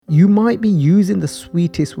you might be using the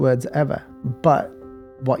sweetest words ever, but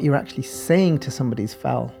what you're actually saying to somebody is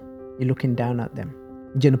foul. You're looking down at them.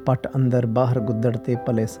 Jin pat andar bahar guddarte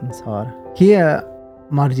pale sansar. Here,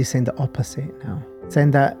 Maharaj is saying the opposite now.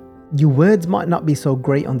 Saying that your words might not be so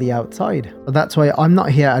great on the outside. So that's why I'm not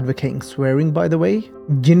here advocating swearing, by the way.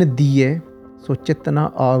 Jin diye so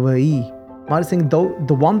chitana avai. Maharaj is saying, though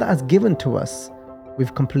the one that has given to us,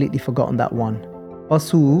 we've completely forgotten that one.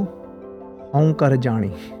 Pasu hon kar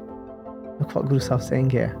jani. Look what Guru Sahib is saying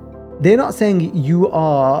here. They're not saying you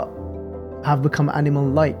have become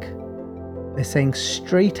animal-like. They're saying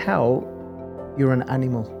straight out, you're an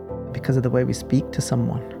animal because of the way we speak to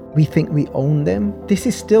someone. We think we own them. This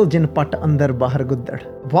is still Jin pat andar bahar guddar.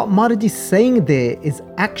 What Maharaj is saying there is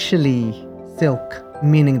actually silk,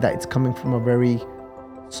 meaning that it's coming from a very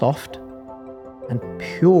soft and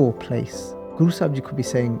pure place. Guru Sahib Ji could be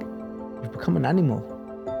saying, you've become an animal.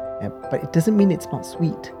 Yeah, but it doesn't mean it's not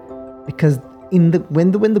sweet. Because when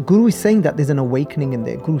the Guru is saying that, there's an awakening in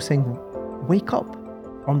there. Guru is saying, wake up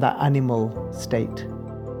from that animal state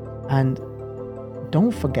and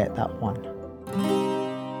don't forget that one.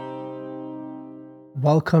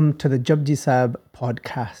 Welcome to the Japji Sahib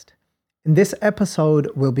Podcast. In this episode,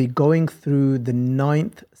 we'll be going through the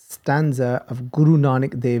 9th stanza of Guru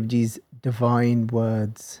Nanak Dev Ji's divine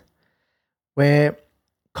words. We're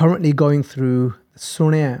currently going through the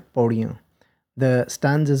Suniai Esar, the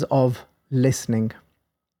stanzas of listening.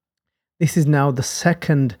 This is now the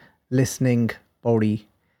second listening body.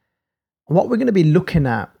 What we're going to be looking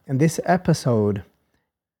at in this episode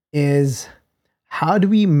is how do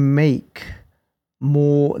we make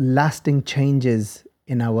more lasting changes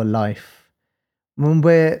in our life when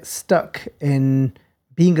we're stuck in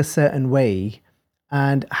being a certain way,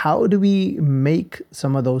 and how do we make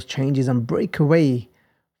some of those changes and break away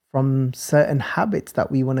from certain habits that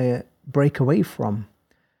we want to break away from.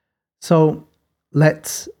 So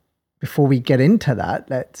before we get into that,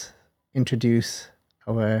 let's introduce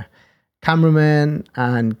our cameraman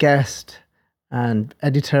and guest and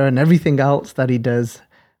editor and everything else that he does,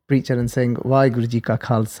 preacher and saying, Waheguru Ji Ka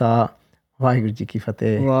Khalsa, Waheguru Ji Ki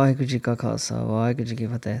Fateh. Waheguru Ji Ka Khalsa, Waheguru Ji Ki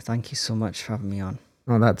Fateh. Thank you so much for having me on.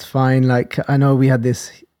 Oh, that's fine. I know we had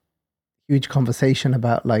this huge conversation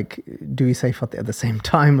about do you say Fateh at the same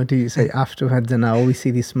time or do you say afterwards? And I always see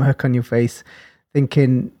this smirk on your face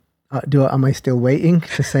thinking, am I still waiting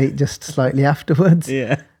to say it just slightly afterwards?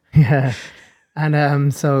 Yeah. Yeah. And I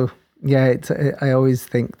always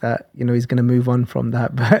think that, he's going to move on from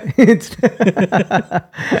that, but it's,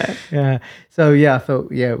 yeah. So I thought,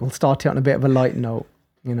 we'll start it on a bit of a light note,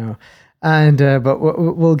 and, but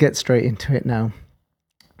we'll get straight into it now.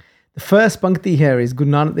 The first pankti here is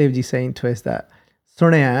Guru Nanak Dev Ji saying to us that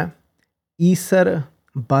Suniai Esar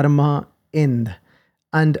Barma Ind.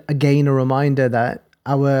 And again, a reminder that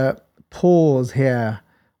our pause here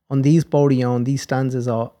on these on these stanzas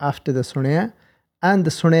are after the Suniai. And the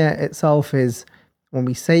Suniai itself is, when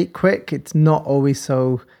we say it quick, it's not always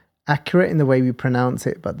so accurate in the way we pronounce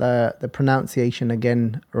it. But the pronunciation,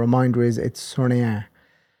 again, a reminder is it's Suniai.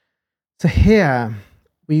 So here,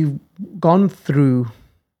 we've gone through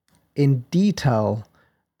in detail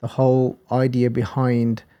the whole idea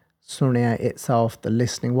behind Suniai itself, the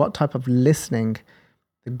listening, what type of listening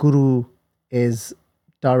the Guru is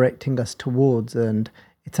directing us towards. And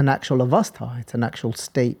it's an actual avastha, it's an actual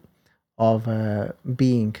state of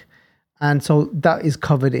being. And so that is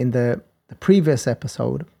covered in the previous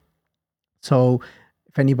episode. So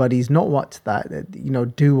if anybody's not watched that,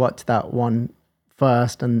 do watch that one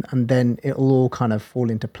first, and then it'll all kind of fall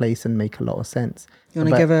into place and make a lot of sense. You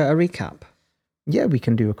want to give a recap? Yeah, we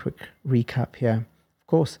can do a quick recap here, of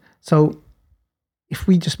course. So if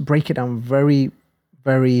we just break it down very,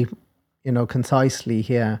 very, concisely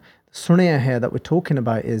here, the Suniai here that we're talking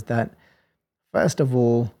about is that, first of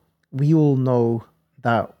all, we all know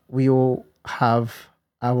that we all have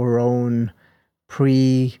our own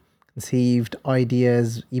preconceived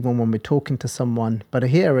ideas, even when we're talking to someone. But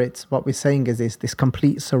here it's what we're saying is this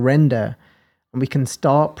complete surrender. And we can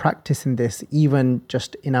start practicing this even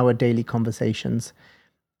just in our daily conversations.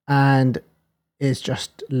 And it's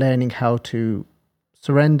just learning how to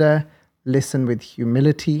surrender, listen with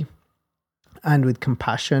humility and with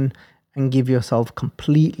compassion, and give yourself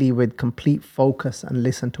completely with complete focus and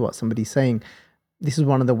listen to what somebody's saying. This is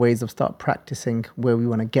one of the ways of start practicing where we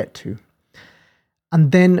want to get to.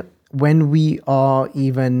 And then when we are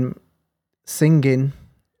even singing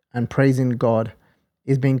and praising God,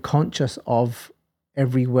 is being conscious of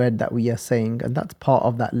every word that we are saying. And that's part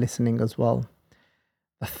of that listening as well.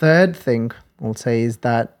 The third thing I'll say is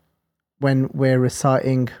that when we're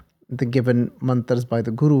reciting the given mantras by the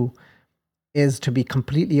Guru, is to be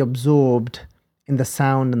completely absorbed in the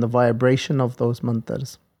sound and the vibration of those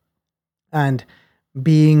mantras, and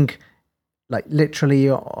being like literally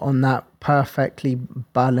on that perfectly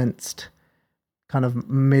balanced kind of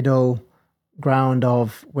middle ground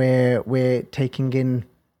of where we're taking in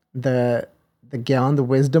the gyan, the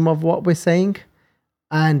wisdom of what we're saying,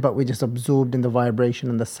 but we're just absorbed in the vibration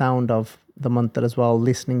and the sound of the mantra as well,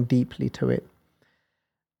 listening deeply to it.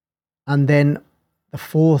 And then the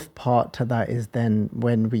fourth part to that is then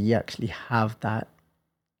when we actually have that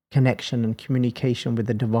connection and communication with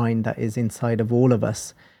the divine that is inside of all of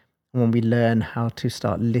us, and when we learn how to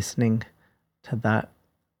start listening to that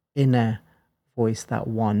inner voice, that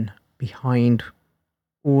one behind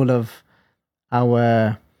all of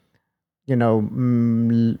our,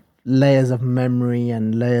 layers of memory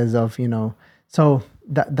and layers of, so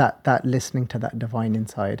that listening to that divine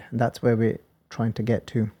inside, and that's where we're trying to get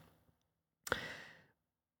to.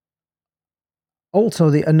 Also,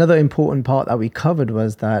 another important part that we covered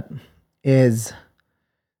was that is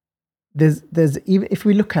there's even if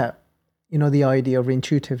we look at the idea of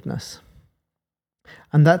intuitiveness,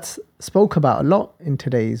 and that's spoke about a lot in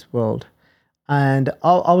today's world. And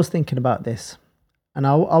I was thinking about this, and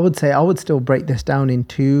I would say I would still break this down in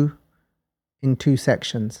two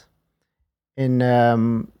sections. And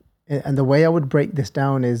the way I would break this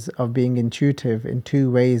down is of being intuitive in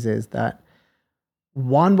two ways. Is that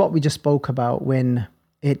one, what we just spoke about, when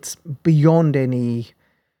it's beyond any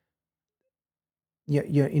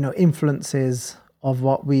influences of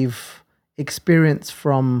what we've experienced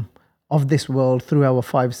of this world through our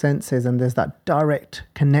five senses, and there's that direct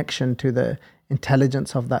connection to the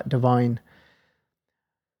intelligence of that divine.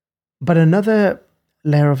 But another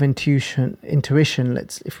layer of intuition,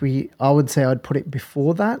 I would say I'd put it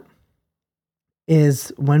before that,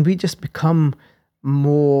 is when we just become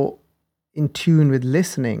more in tune with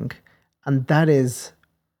listening, and that is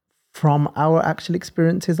from our actual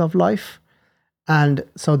experiences of life. And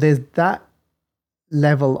so there's that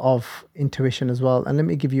level of intuition as well. And let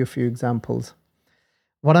me give you a few examples.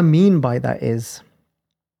 What I mean by that is,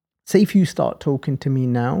 say if you start talking to me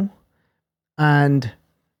now, and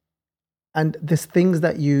there's things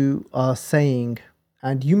that you are saying,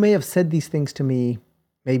 and you may have said these things to me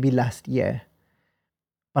maybe last year,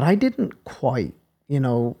 but I didn't quite,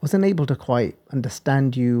 wasn't able to quite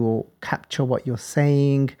understand you or capture what you're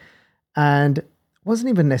saying, and wasn't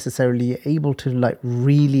even necessarily able to like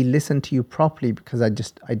really listen to you properly because I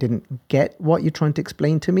didn't get what you're trying to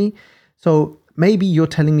explain to me. So maybe you're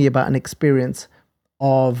telling me about an experience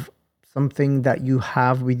of something that you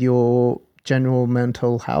have with your general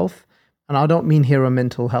mental health. And I don't mean here a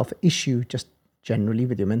mental health issue, just generally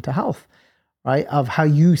with your mental health, right? Of how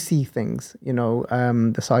you see things,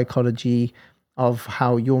 the psychology of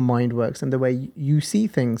how your mind works and the way you see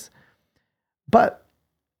things. But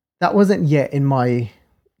that wasn't yet in my,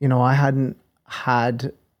 I hadn't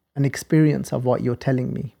had an experience of what you're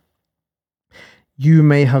telling me. You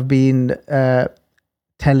may have been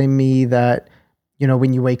telling me that,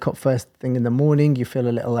 when you wake up first thing in the morning, you feel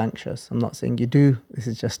a little anxious. I'm not saying you do. This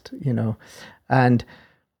is just,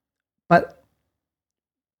 but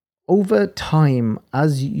over time,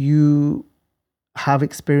 as you have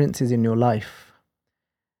experiences in your life,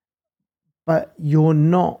 but you're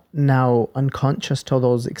not now unconscious to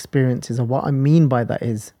those experiences. And what I mean by that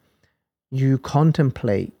is you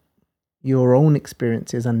contemplate your own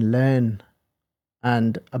experiences and learn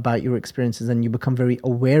about your experiences, and you become very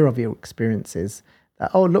aware of your experiences.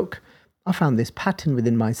 That, oh, look, I found this pattern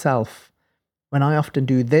within myself. When I often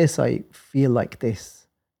do this, I feel like this.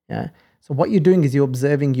 Yeah. So what you're doing is you're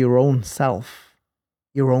observing your own self,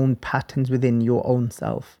 your own patterns within your own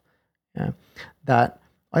self. Yeah. That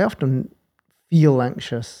I often feel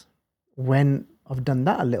anxious when I've done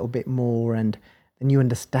that a little bit more, and then you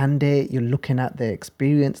understand it, you're looking at the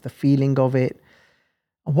experience, the feeling of it.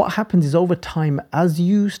 And what happens is over time, as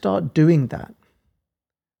you start doing that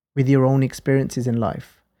with your own experiences in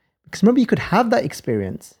life, because remember, you could have that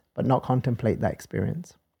experience, but not contemplate that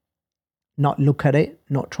experience, not look at it,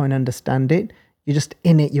 not try and understand it. You're just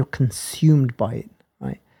in it, you're consumed by it,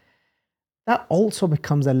 right? That also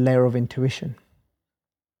becomes a layer of intuition.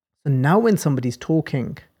 So now when somebody's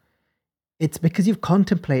talking, it's because you've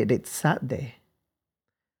contemplated it, sat there,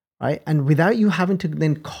 right? And without you having to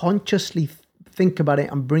then consciously think about it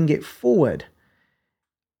and bring it forward,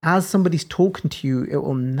 as somebody's talking to you, it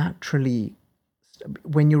will naturally,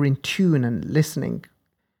 when you're in tune and listening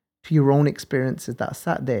to your own experiences that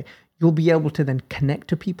sat there, you'll be able to then connect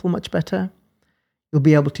to people much better. You'll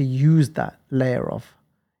be able to use that layer of,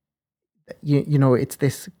 it's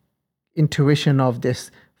this intuition of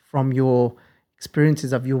this from your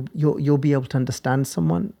experiences of you'll be able to understand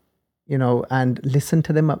someone, and listen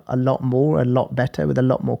to them a lot more, a lot better, with a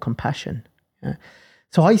lot more compassion. Yeah?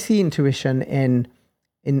 So I see intuition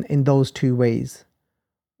in those two ways.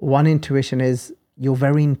 One intuition is you're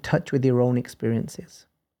very in touch with your own experiences,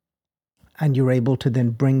 and you're able to then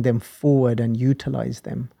bring them forward and utilize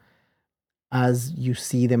them as you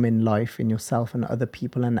see them in life, in yourself and other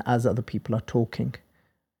people, and as other people are talking.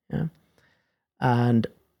 Yeah. And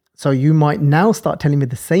so you might now start telling me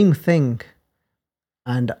the same thing,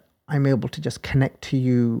 and I'm able to just connect to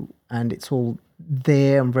you, and it's all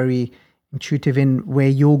there. I'm very intuitive in where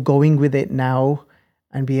you're going with it now,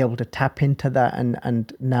 and be able to tap into that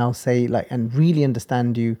and now say, like, and really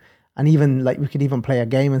understand you. And even like we could even play a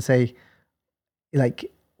game and say,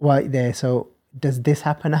 like, right there, so does this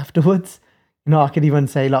happen afterwards? I could even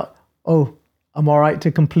say, like, oh, I'm all right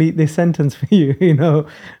to complete this sentence for you,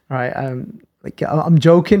 right? Like, I'm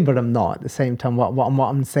joking, but I'm not at the same time. What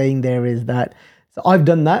I'm saying there is that, so I've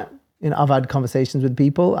done that. I've had conversations with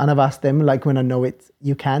people, and I've asked them, like, when I know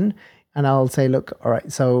you can, and I'll say, look, all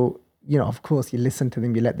right, so, of course you listen to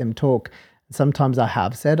them, you let them talk. Sometimes I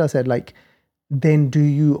said, like, then do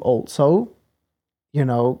you also,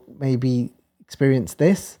 maybe experience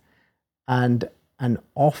this? And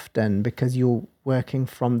often, because you're working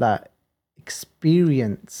from that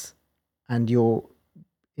experience and you're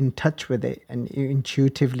in touch with it and you're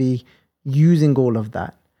intuitively using all of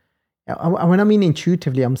that. When I mean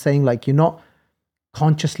intuitively, I'm saying, like, you're not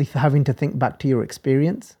consciously having to think back to your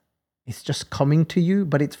experience. It's just coming to you,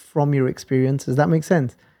 but it's from your experience. Does that make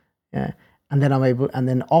sense? Yeah. And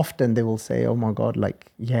then often they will say, oh my God,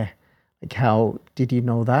 like, yeah, like, how did you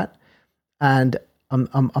know that? And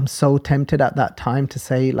I'm so tempted at that time to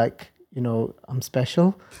say, like, I'm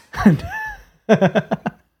special. And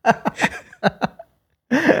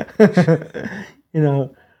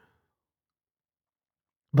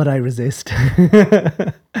but I resist.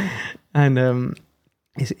 And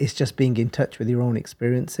it's just being in touch with your own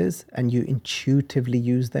experiences, and you intuitively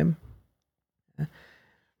use them.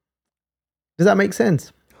 Does that make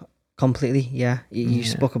sense? Completely, yeah. You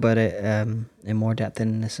spoke about it in more depth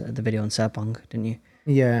in the video on Sepang, didn't you?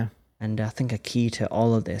 Yeah. And I think a key to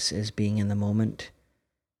all of this is being in the moment.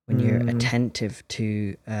 When you're attentive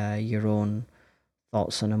to your own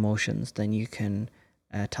thoughts and emotions, then you can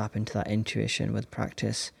tap into that intuition with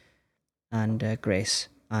practice and grace.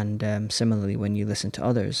 And similarly, when you listen to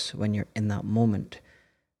others, when you're in that moment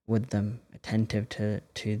with them, attentive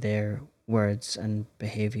to their words and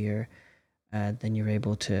behavior, then you're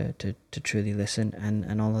able to truly listen.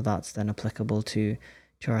 And all of that's then applicable to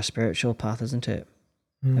our spiritual path, isn't it?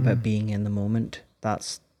 About being in the moment.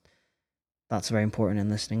 That's very important in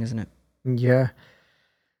listening, isn't it? Yeah.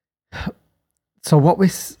 So what we're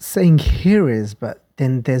saying here is, but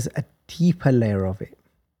then there's a deeper layer of it,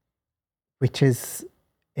 which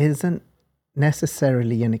isn't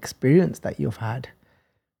necessarily an experience that you've had,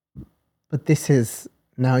 but this is,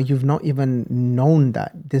 now you've not even known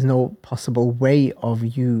that. There's no possible way of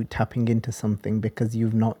you tapping into something because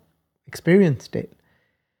you've not experienced it.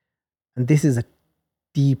 And this is a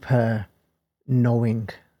deeper knowing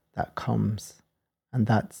that comes, and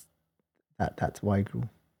that's Waheguru.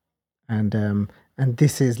 And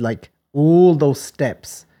this is like all those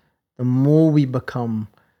steps. The more we become,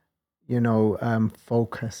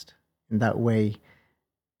 focused in that way,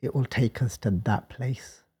 it will take us to that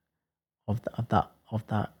place of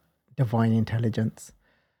that divine intelligence.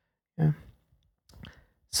 Yeah.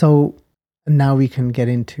 So now we can get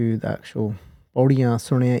into the actual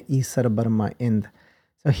Suniai Esar Barma Ind.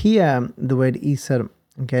 So here, the word Esar,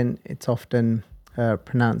 again, it's often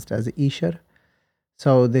pronounced as Ishar.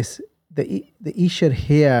 So the Ishar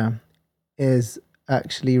here is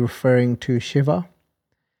actually referring to Shiva,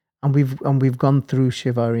 and we've gone through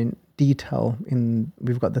Shiva in detail.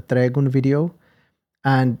 We've got the Tregun video,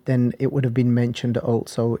 and then it would have been mentioned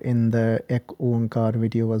also in the Ek Oankar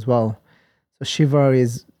video as well. So Shiva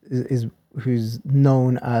is who's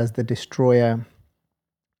known as the destroyer,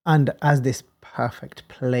 and as this perfect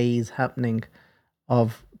plays happening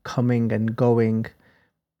of coming and going,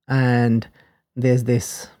 and there's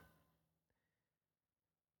this,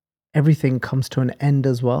 everything comes to an end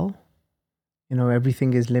as well.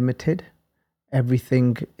 Everything is limited.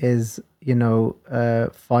 Everything is,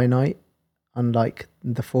 finite, unlike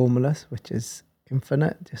the formless, which is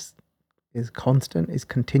infinite, just is constant, is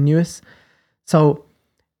continuous. So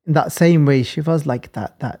in that same way, Shiva's like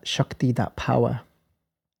that Shakti, that power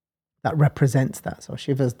that represents that. So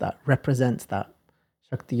Shiva's that represents that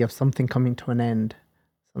Shakti of something coming to an end,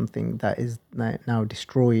 something that is now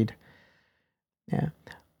destroyed. Yeah.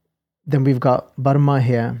 Then we've got Barma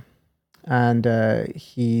here, and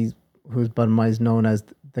whose Barma is known as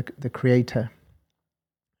the creator,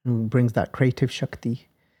 who brings that creative Shakti.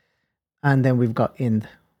 And then we've got Ind,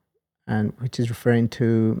 and which is referring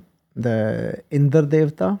to the Indra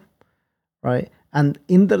Devta, right? And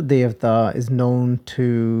Indra Devta is known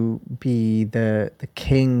to be the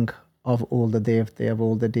king of all the Devta, of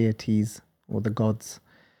all the deities or the gods.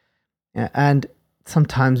 Yeah, and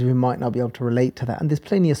sometimes we might not be able to relate to that. And there's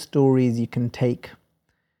plenty of stories you can take,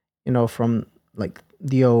 from like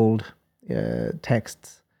the old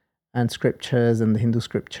texts and scriptures and the Hindu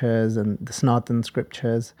scriptures and the Sanatan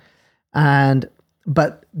scriptures.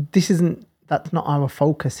 But that's not our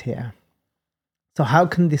focus here. So how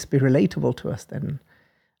can this be relatable to us then?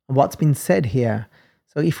 What's been said here?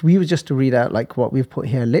 So if we were just to read out like what we've put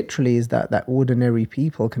here literally is that ordinary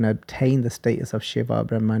people can obtain the status of Shiva,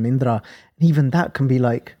 Brahma and Indra. And even that can be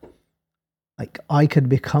like I could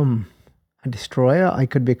become a destroyer. I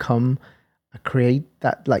could become I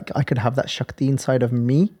could have that Shakti inside of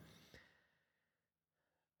me.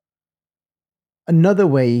 Another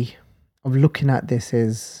way of looking at this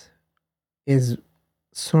is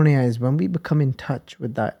Suniai, is when we become in touch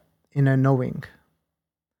with that inner knowing,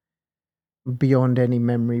 beyond any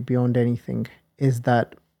memory, beyond anything, is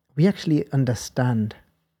that we actually understand.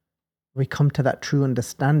 We come to that true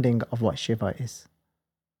understanding of what Shiva is.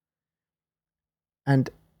 And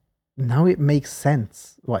now it makes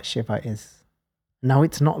sense what Shiva is. Now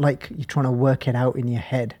it's not like you're trying to work it out in your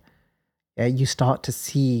head. Yeah, you start to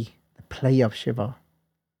see the play of Shiva.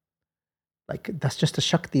 Like that's just a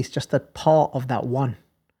Shakti, it's just a part of that one.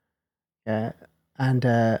 Yeah, and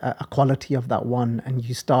a quality of that one, and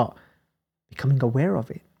you start becoming aware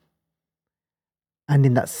of it. And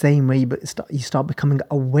in that same way, you start becoming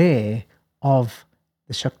aware of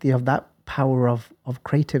the Shakti, of that power of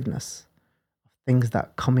creativeness, things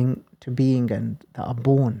that come into being and that are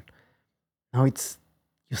born. Now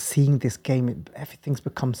you're seeing this game, everything's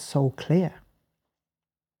become so clear.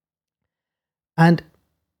 And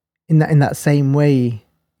in that same way,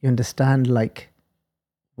 you understand like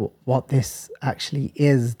what this actually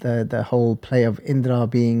is, the whole play of Indra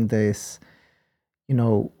being this,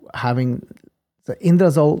 having the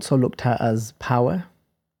Indra's also looked at as power.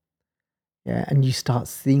 Yeah, and you start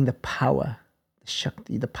seeing the power, the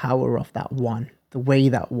Shakti, the power of that one, the way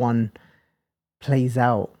that one plays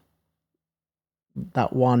out.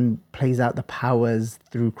 That one plays out the powers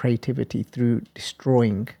through creativity, through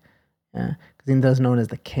destroying. Yeah, because Indra is known as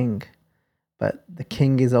the king, but the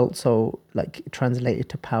king is also like translated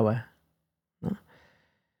to power. No?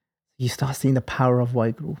 You start seeing the power of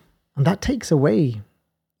Waheguru, and that takes away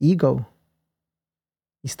ego.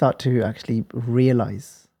 You start to actually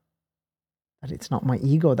realize that it's not my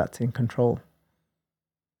ego that's in control.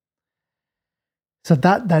 So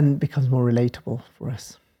that then becomes more relatable for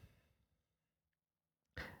us.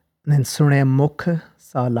 And then Suniai Mukh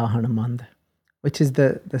Sa Lahan Mand, which is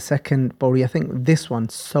the second Bauri. I think this one,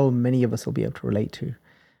 so many of us will be able to relate to.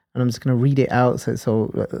 And I'm just going to read it out.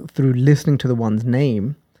 So through listening to the one's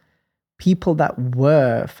name, people that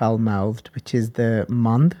were foul-mouthed, which is the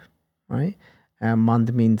Mand, right?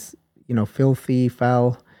 Mand means, filthy,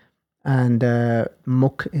 foul. And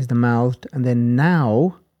Mukh is the mouthed. And then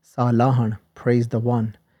now, Sa Lahan, praise the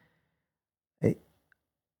one.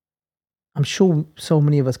 I'm sure so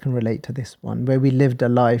many of us can relate to this one, where we lived a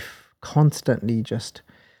life constantly just,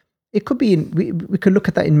 it could be, we could look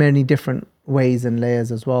at that in many different ways and layers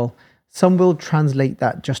as well. Some will translate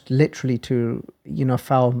that just literally to,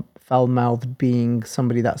 foul-mouthed being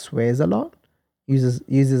somebody that swears a lot,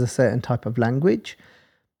 uses a certain type of language.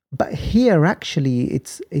 But here actually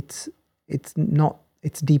it's not,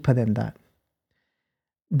 it's deeper than that.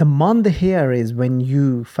 The mand here is when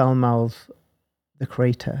you foul-mouth the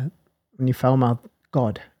creator, when you foul-mouth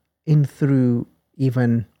God in through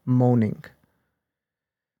even moaning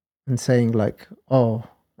and saying like, God,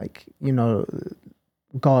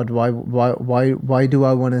 why do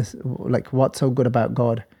I want to, like, what's so good about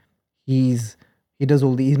God? He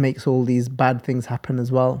makes all these bad things happen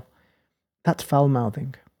as well. That's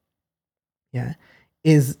foul-mouthing. Yeah.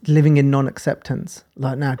 Is living in non-acceptance.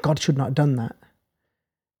 Like, nah, God should not have done that.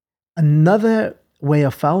 Another way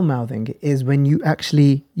of foul-mouthing is when you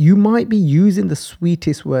might be using the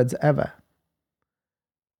sweetest words ever.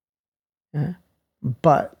 Yeah.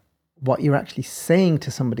 But what you're actually saying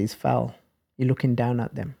to somebody is foul. You're looking down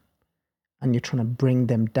at them and you're trying to bring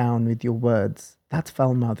them down with your words. That's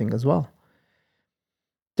foul-mouthing as well.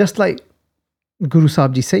 Just like Guru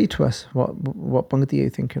Sahib Ji say to us, what Pangati are you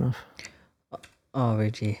thinking of? Oh,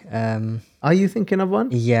 Reggie. Are you thinking of one?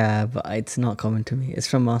 Yeah, but it's not coming to me. It's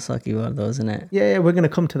from Masaki War though, isn't it? Yeah, we're going to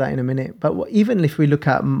come to that in a minute. But even if we look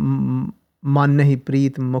at man nahi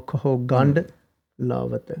preet mukh ho gand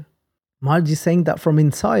lavat. Maharaj is saying that from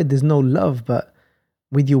inside there's no love, but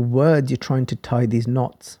with your words you're trying to tie these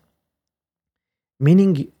knots.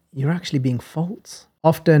 Meaning you're actually being false.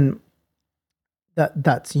 Often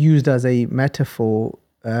that's used as a metaphor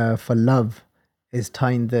for love, is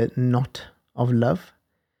tying the knot of love.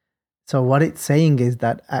 So what it's saying is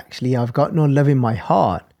that actually I've got no love in my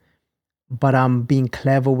heart, but I'm being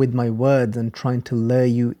clever with my words and trying to lure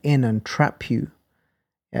you in and trap you.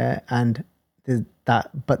 Yeah, and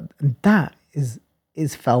that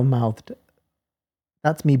is foul-mouthed.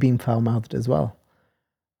 That's me being foul-mouthed as well.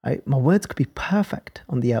 Right? My words could be perfect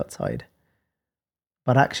on the outside,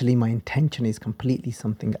 but actually my intention is completely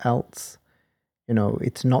something else. You know,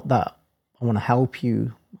 it's not that I want to help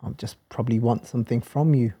you. I just probably want something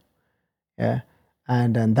from you. Yeah.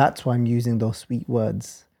 And that's why I'm using those sweet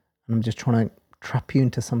words. And I'm just trying to trap you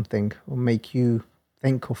into something or make you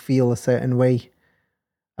think or feel a certain way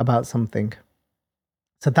about something.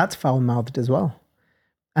 So that's foul-mouthed as well.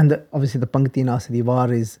 And obviously the Pankti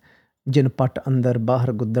Nasadivar is Jin pat andar bahar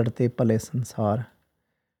guddarte pale sansar.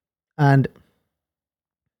 And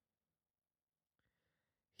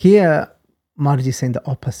here Maharaj is saying the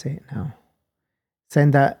opposite now.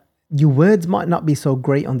 Saying that your words might not be so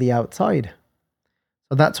great on the outside.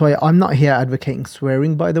 So that's why I'm not here advocating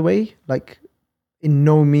swearing, by the way. Like, in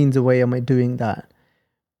no means a way am I doing that.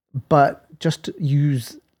 But just to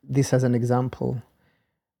use this as an example,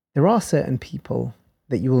 there are certain people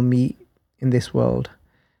that you will meet in this world.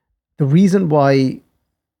 The reason why,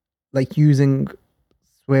 like, using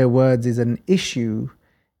swear words is an issue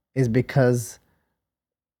is because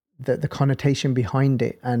the connotation behind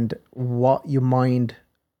it and what your mind,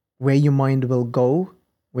 where your mind will go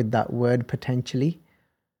with that word potentially,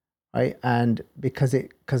 right? And because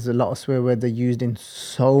a lot of swear words are used in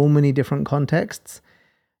so many different contexts,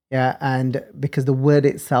 yeah, and because the word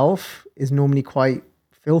itself is normally quite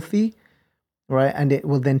filthy, right? And it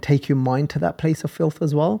will then take your mind to that place of filth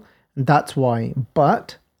as well. And that's why.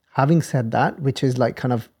 But having said that, which is like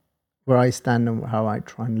kind of where I stand and how I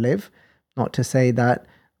try and live, not to say that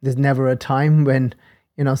there's never a time when,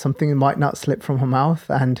 you know, something might not slip from her mouth.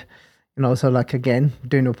 And, you know, so like, again,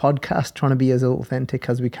 doing a podcast, trying to be as authentic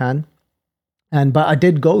as we can. But I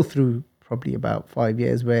did go through probably about 5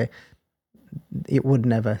 years where it would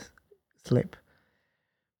never slip.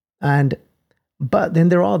 But then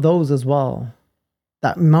there are those as well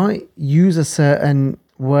that might use a certain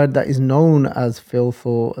word that is known as filth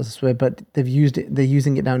or as a swear, but they're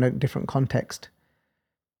using it now in a different context.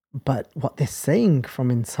 But what they're saying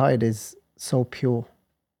from inside is so pure.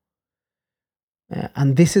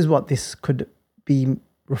 And this is what this could be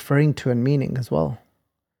referring to and meaning as well.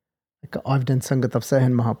 Like, I've done Sangat of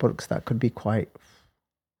certain Mahapurukhs that could be quite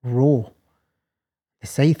raw. They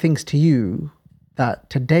say things to you that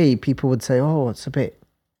today people would say, oh, it's a bit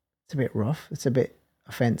rough, it's a bit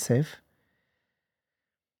offensive.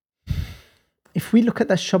 If we look at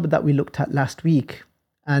that shabad that we looked at last week,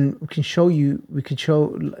 and we can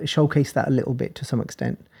showcase that a little bit to some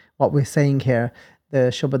extent. What we're saying here, the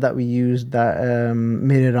shabad that we used, that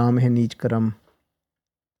mere ram hai neej karam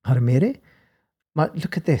har mere.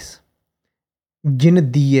 Look at this.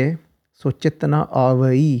 Jin diye so chitna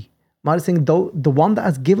avai. Maharaj saying, though the one that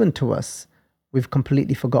has given to us, we've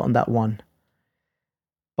completely forgotten that one.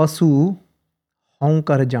 Pasu hon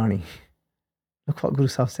kar jani. Look what Guru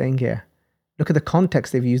Sahib is saying here. Look at the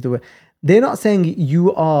context they've used the word. They're not saying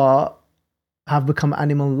you have become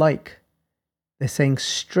animal-like. They're saying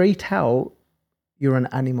straight out, you're an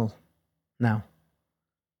animal now.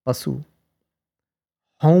 Pasu.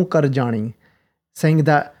 Hon kar jani. Saying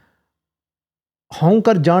that hon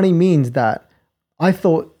kar jani means that I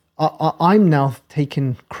thought I'm now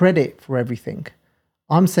taking credit for everything.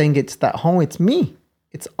 I'm saying it's that it's me.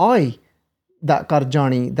 It's I that kar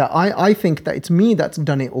jani. That I think that it's me that's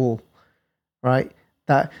done it all. Right?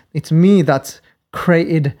 That it's me that's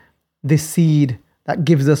created this seed that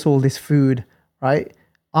gives us all this food, right?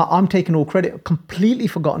 I'm taking all credit, completely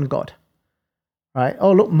forgotten God, right?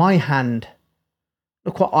 Oh, look, my hand.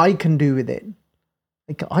 Look what I can do with it.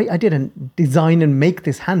 Like, I didn't design and make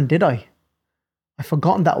this hand, did I? I've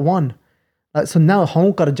forgotten that one. So now,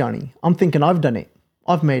 hon kar jani. I'm thinking I've done it.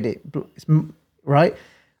 I've made it, right?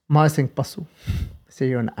 My saying, pasu. So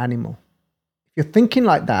you're an animal. If you're thinking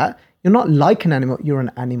like that, you're not like an animal, you're an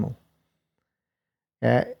animal.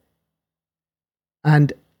 Yeah.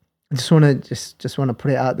 And I just want to put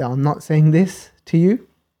it out there. I'm not saying this to you,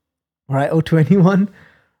 right, or to anyone,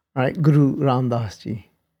 right? Guru Ram Das Ji,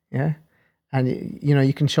 yeah? And, you know,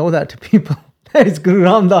 you can show that to people. It's Guru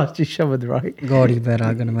Ram Das Ji Shabad, right? Gaudi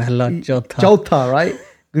Vairagan Mahalla Chautha. Chautha, right?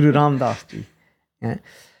 Guru Ramdas ji. Yeah.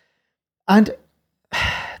 And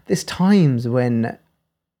there's times when,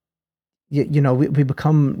 we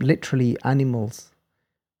become literally animals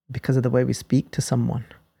because of the way we speak to someone.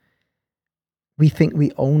 We think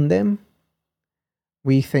we own them.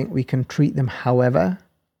 We think we can treat them however,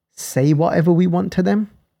 say whatever we want to them,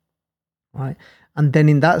 right? And then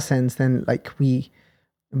in that sense, then like we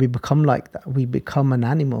become like that. We become an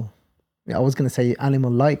animal. I was going to say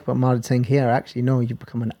animal-like, but Maharaj saying here, actually, no, you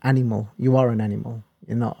become an animal. You are an animal.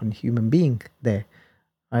 You're not a human being there,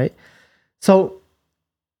 right? So,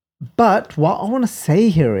 but what I want to say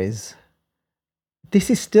here is, this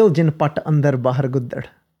is still Jin Pat Andar Bahar Guddar.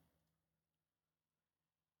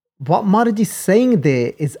 What Maharaj is saying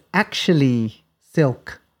there is actually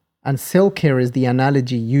silk. And silk here is the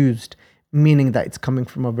analogy used, meaning that it's coming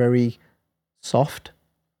from a very soft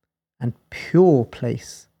and pure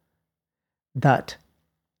place. That,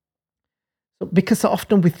 because so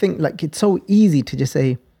often we think like it's so easy to just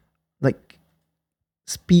say, like,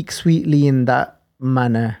 speak sweetly in that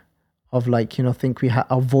manner of like, think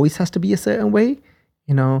our voice has to be a certain way,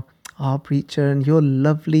 preacher, and you're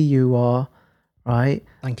lovely, you are, right?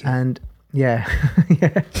 Thank you. And yeah,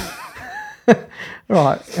 yeah.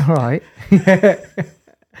 Right, all right. Yeah.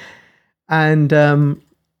 And,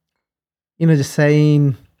 just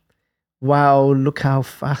saying, wow, look how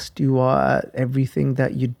fast you are at everything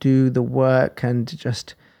that you do, the work, and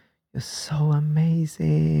just, you're so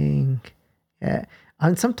amazing. Yeah.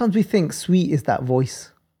 And sometimes we think sweet is that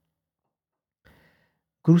voice.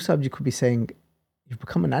 Guru Sahib Ji could be saying, you've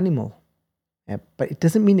become an animal. Yeah, but it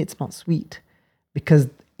doesn't mean it's not sweet. Because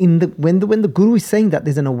when the Guru is saying that,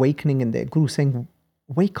 there's an awakening in there. Guru is saying,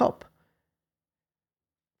 wake up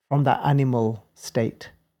from that animal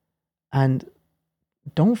state. And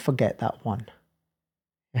don't forget that one.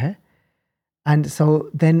 Yeah. And so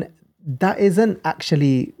then that isn't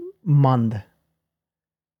actually mand.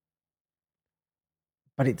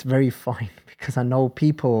 But it's very fine, because I know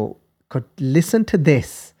people could listen to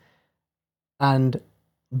this and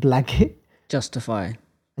blag it. Justify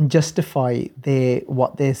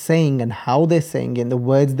What they're saying and how they're saying it and the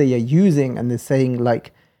words they are using. And they're saying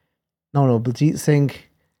like, no, Baljeet Singh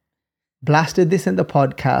blasted this in the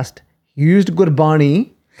podcast, used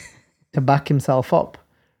Gurbani to back himself up.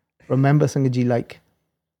 Remember, Sangaji, like,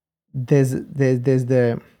 there's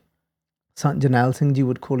the Sant Janal Singh Ji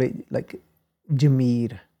would call it like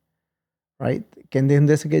Jameer, right? ਕਹਿੰਦੇ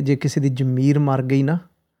ਹੁੰਦੇ ਸੀਗੇ ਜੇ ਕਿਸੇ ਦੀ ਜ਼ਮੀਰ ਮਰ ਗਈ ਨਾ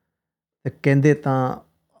ਤੇ ਕਹਿੰਦੇ ਤਾਂ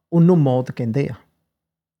ਉਹਨੂੰ ਮੌਤ ਕਹਿੰਦੇ ਆ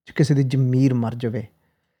ਜੇ ਕਿਸੇ ਦੀ ਜ਼ਮੀਰ ਮਰ ਜਾਵੇ.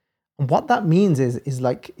 And what that means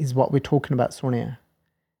is what we're talking about, Sonia.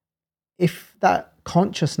 If that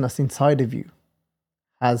consciousness inside of you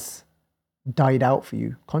has died out for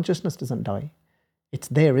you, consciousness doesn't die. It's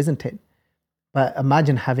there, isn't it? But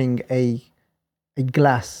imagine having a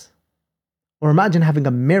glass, or imagine having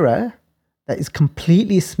a mirror that is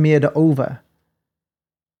completely smeared over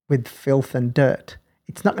with filth and dirt.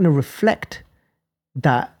 It's not going to reflect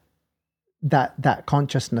that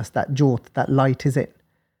consciousness, that jyot, that light, is it?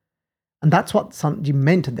 And that's what Santji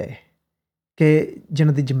meant there. Ke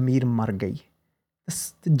jina di jameer mar gayi.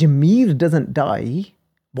 The jameer doesn't die.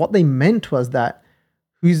 What they meant was that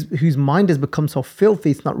whose mind has become so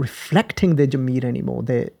filthy, it's not reflecting their jameer anymore,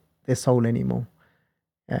 their soul anymore.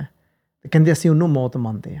 Yeah. They say, no more than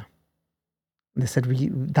mande. They said,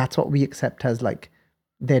 that's what we accept as like,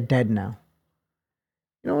 they're dead now.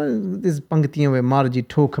 There's Pangatiyan where Maharaji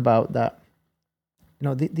talk about that.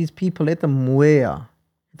 These people, it's a mueya,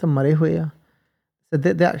 it's a mare huya. So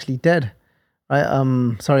they're actually dead. Right?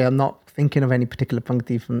 Sorry, I'm not thinking of any particular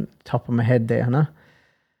Pangati from the top of my head there, huh?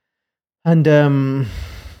 And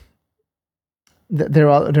there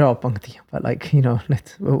are Pangati, but like,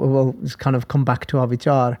 we'll just kind of come back to our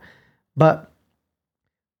vichar. But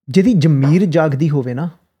jidi jameer jagdi hove na,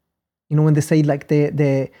 when they say like their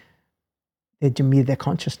jameer, their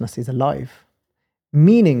consciousness is alive,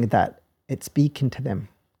 meaning that it's speaking to them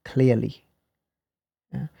clearly.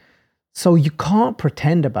 Yeah? So you can't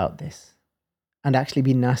pretend about this and actually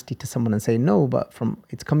be nasty to someone and say no, but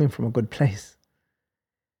it's coming from a good place.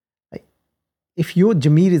 Like, if your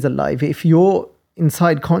jameer is alive, if your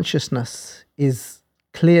inside consciousness is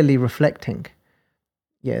clearly reflecting,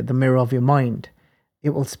 the mirror of your mind, it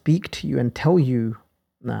will speak to you and tell you,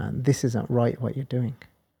 nah, this isn't right what you're doing.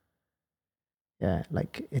 Yeah,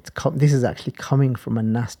 like this is actually coming from a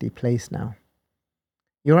nasty place now.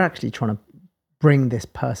 You're actually trying to bring this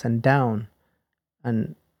person down.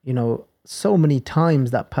 And, so many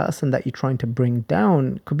times that person that you're trying to bring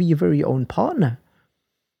down could be your very own partner.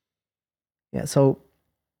 Yeah, so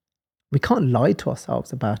we can't lie to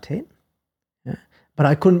ourselves about it. Yeah. But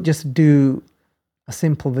I couldn't just do a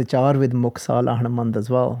simple vichar with Muksal Ahmad as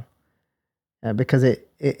well. Because it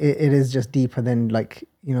is just deeper than like,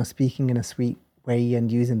 speaking in a sweet way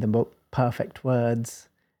and using the perfect words.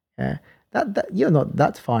 Yeah.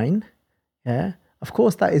 That's fine. Yeah. Of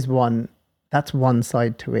course, that's one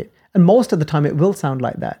side to it. And most of the time it will sound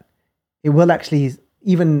like that. It will actually,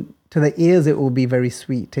 even to the ears, it will be very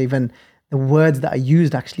sweet. Even the words that are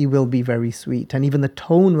used actually will be very sweet. And even the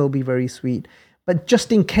tone will be very sweet. But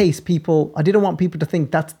just in case I didn't want people to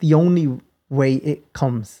think that's the only way it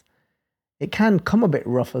comes. It can come a bit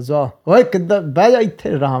rough as well. Right?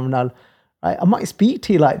 I might speak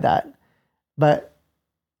to you like that, but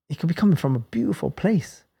it could be coming from a beautiful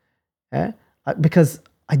place. Yeah? Because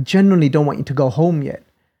I genuinely don't want you to go home yet.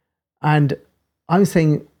 And I'm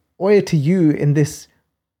saying oya to you in this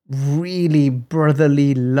really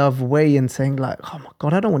brotherly love way and saying like, oh my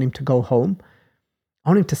God, I don't want him to go home. I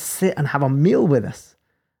want him to sit and have a meal with us.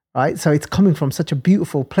 Right? So it's coming from such a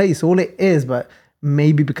beautiful place. All it is, but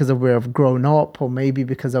maybe because of where I've grown up, or maybe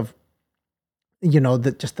because of,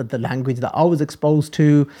 the language that I was exposed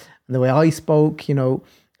to and the way I spoke,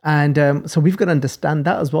 and so we've got to understand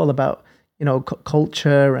that as well about,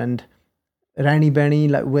 culture and Rani Beni,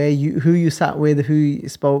 like who you sat with, who you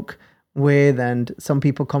spoke with. And some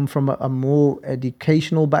people come from a more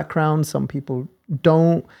educational background. Some people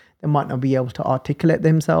don't. They might not be able to articulate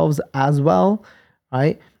themselves as well,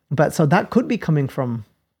 right? But so that could be coming from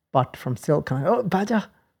silk. And oh, Baja,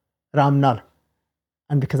 Ramnal.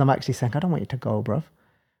 And because I'm actually saying, I don't want you to go, bruv.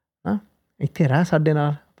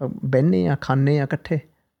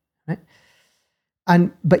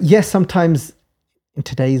 But yes, sometimes in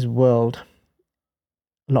today's world,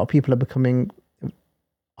 a lot of people are becoming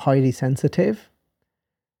highly sensitive.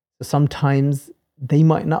 So sometimes they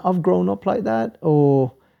might not have grown up like that,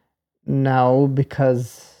 or now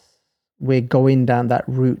because we're going down that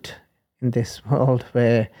route in this world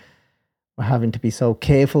where we're having to be so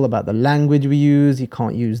careful about the language we use. You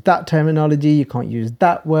can't use that terminology. You can't use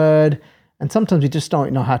that word. And sometimes we just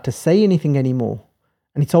don't know how to say anything anymore.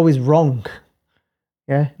 And it's always wrong.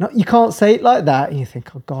 Yeah. No, you can't say it like that. And you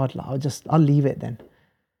think, oh God, I'll leave it then.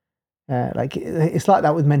 Like it's like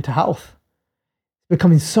that with mental health. It's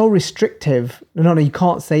becoming so restrictive. No, you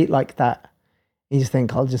can't say it like that. You just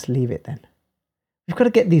think, I'll just leave it then. We've got to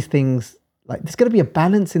get these things, like there's got to be a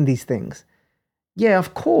balance in these things. Yeah,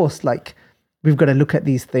 of course, like we've got to look at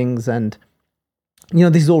these things and,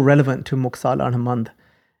 this is all relevant to Muksal Ahmad.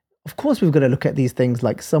 Of course, we've got to look at these things,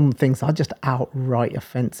 like some things are just outright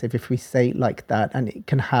offensive if we say it like that, and it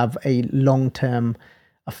can have a long-term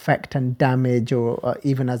effect and damage, or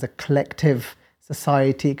even as a collective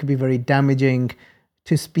society, it could be very damaging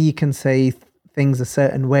to speak and say things a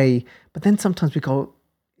certain way. But then sometimes we go,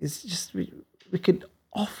 it's just, we could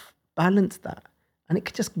off-balance that. And it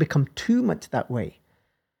could just become too much that way.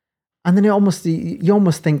 And then you almost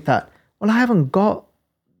think that, well, I haven't got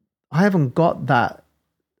that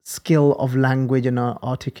skill of language and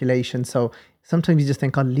articulation. So sometimes you just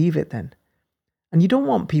think, I'll leave it then. And you don't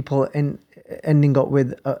want people ending up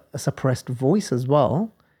with a suppressed voice as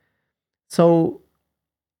well. So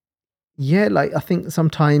yeah, like I think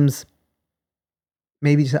sometimes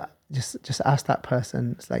maybe just ask that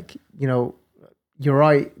person. It's like, you're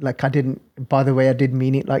right. Like I did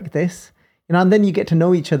mean it like this, and then you get to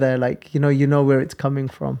know each other. Like, where it's coming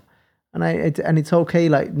from. And it's okay.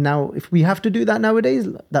 Like now, if we have to do that nowadays,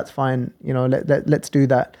 that's fine. Let's do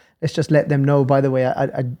that. Let's just let them know, by the way,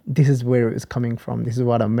 I this is where it was coming from. This is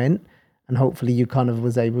what I meant. And hopefully you kind of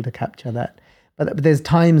was able to capture that. But there's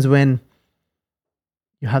times when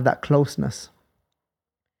you have that closeness.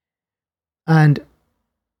 And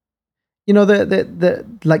the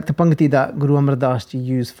like the Pangati that Guru Amar Das Ji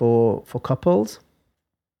used for couples,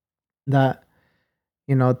 that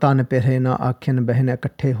tan pirhe na akhin behne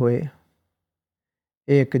ikatthe hoye,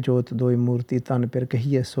 ek jot doi murti tan pir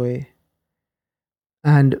kahiye soye.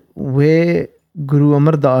 And where Guru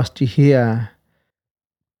Amar Das Ji here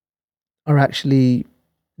are actually,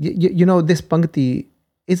 this Pangati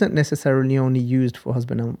isn't necessarily only used for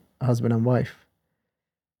husband and wife.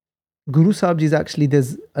 Guru Sahib Ji is actually,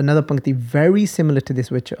 there's another Pangati very similar to this,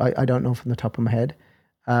 which I don't know from the top of my head.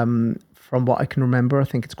 From what I can remember, I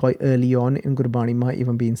think it's quite early on in Gurbani, might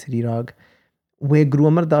even be in Sri Rag, where Guru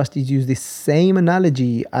Amar Das Ji used this same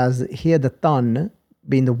analogy as here the Tan,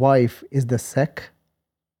 being the wife, is the Sekh,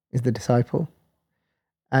 is the disciple,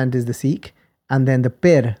 and is the Sikh. And then the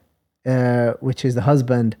Pir, which is the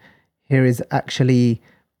husband, here is actually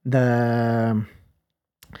the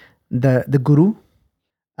Guru.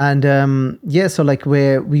 And so like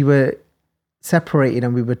where we were separated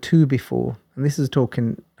and we were two before, and this is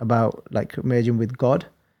talking about like merging with God.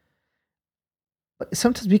 But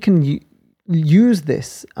sometimes we can use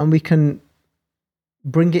this and we can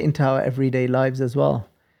bring it into our everyday lives as well.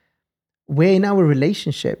 Where in our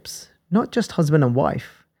relationships, not just husband and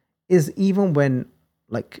wife, is even when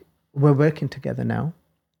like we're working together now.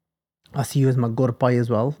 I see you as my Gurpai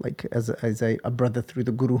as well, like as a brother through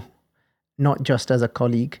the Guru, not just as a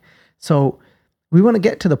colleague. So we want to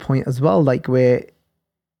get to the point as well, like where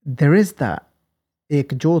there is that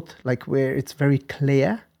ekjot, like where it's very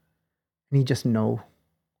clear and you just know.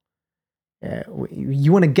 Yeah,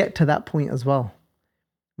 you want to get to that point as well,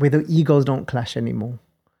 where the egos don't clash anymore.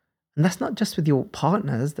 And that's not just with your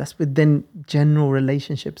partners, that's within general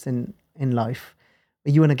relationships in life.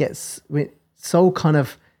 Where you want to get so kind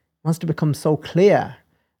of, wants to become so clear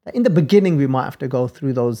that in the beginning we might have to go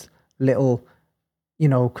through those little,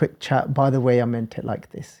 quick chat, by the way, I meant it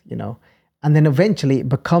like this, and then eventually it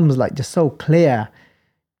becomes like just so clear,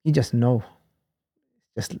 you just know.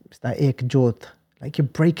 Just it's that ekjot, like you're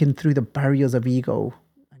breaking through the barriers of ego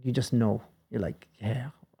and you just know. You're like, yeah,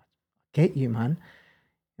 I get you, man.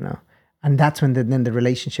 And that's when then the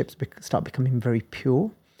relationships start becoming very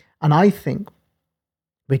pure. And I think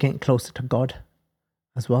we're getting closer to God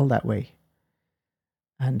as well that way.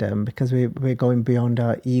 And because we're going beyond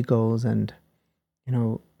our egos and,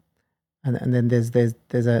 and then there's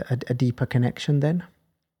a deeper connection then.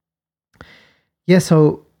 Yeah,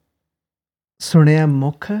 so Suniai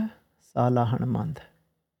Mukha Salahan Mand.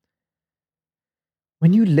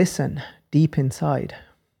 When you listen deep inside,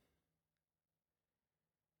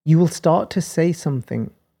 you will start to say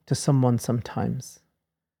something to someone sometimes,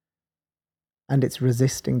 and it's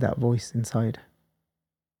resisting that voice inside.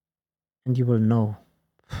 And you will know,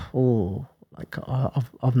 like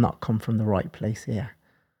I've not come from the right place here.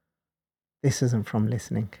 This isn't from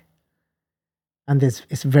listening. And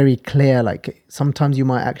it's very clear, like sometimes you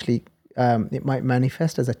might actually, it might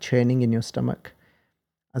manifest as a churning in your stomach,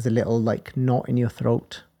 as a little like knot in your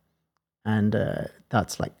throat. And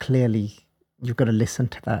that's like clearly, you've got to listen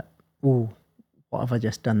to that. What have I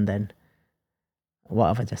just done then? What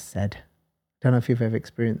have I just said? Don't know if you've ever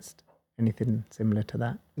experienced anything similar to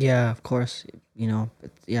that. Yeah, of course. Yeah.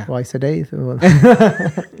 Twice a day.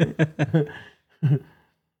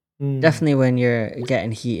 Definitely when you're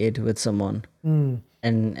getting heated with someone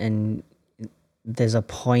and there's a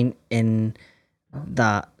point in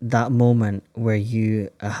that moment where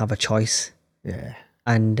you have a choice. Yeah.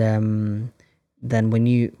 And then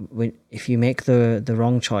if you make the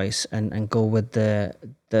wrong choice and go with the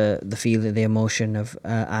feeling, the emotion of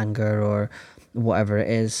anger or whatever it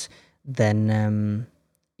is, then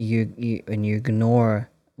you ignore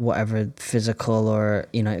whatever physical, or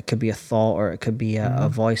it could be a thought, or it could be a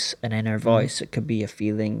voice, an inner voice, it could be a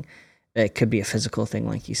feeling, it could be a physical thing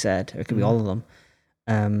like you said, or it could be all of them.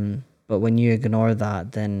 But when you ignore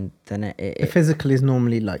that, then the physical is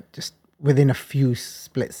normally like just within a few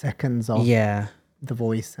split seconds of the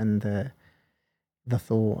voice and the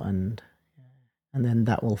thought, and then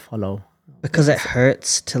that will follow. Because it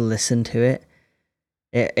hurts to listen to it.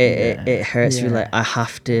 It hurts you, like I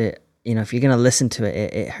have to, if you're gonna listen to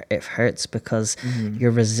it hurts because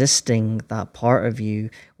you're resisting that part of you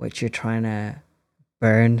which you're trying to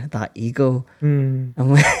burn, that ego. And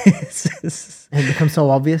it becomes so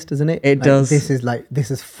obvious, doesn't it? It does.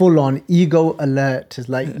 This is full on ego alert. It's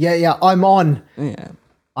like, yeah, I'm on. Yeah.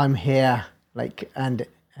 I'm here. Like, and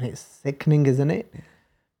it's sickening, isn't it?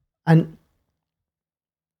 And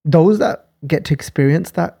those that get to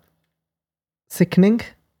experience that sickening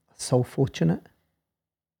are so fortunate.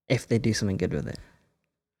 If they do something good with it.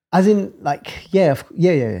 As in, like, yeah.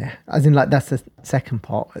 As in, like, that's the second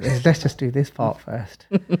part. Let's just do this part first.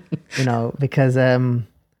 Because there's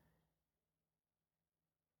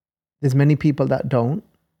many people that don't.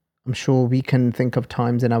 I'm sure we can think of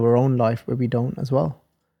times in our own life where we don't as well.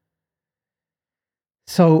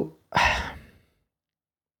 So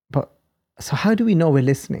how do we know we're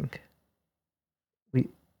listening?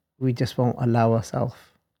 We just won't allow ourselves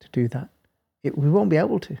to do that. We won't be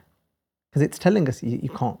able to, because it's telling us you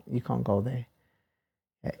can't go there.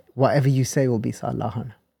 Whatever you say will be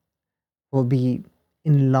salahan, will be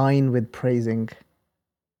in line with praising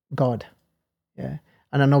God. Yeah,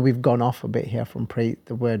 and I know we've gone off a bit here from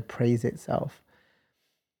the word praise itself,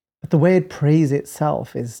 but the word praise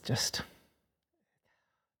itself is just,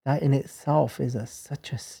 that in itself is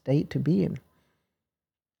such a state to be in.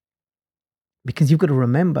 Because you've got to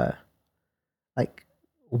remember, like,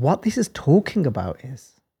 what this is talking about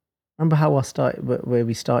is, remember how where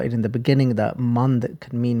we started in the beginning, that man that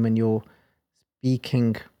can mean when you're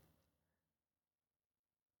speaking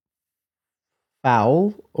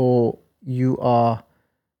foul or you are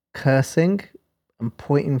cursing and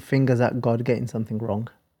pointing fingers at God getting something wrong.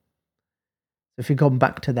 If you go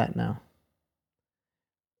back to that now,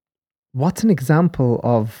 what's an example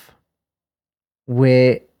of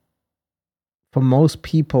where for most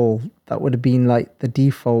people that would have been like the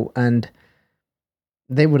default, and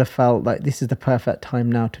they would have felt like this is the perfect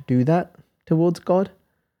time now to do that towards God?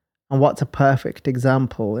 And what's a perfect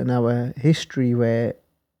example in our history where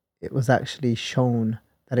it was actually shown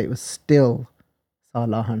that it was still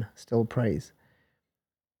Salahan, still praise?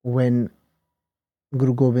 When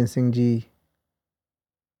Guru Gobind Singh Ji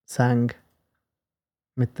sang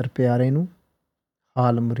Mittar Pyare Nu,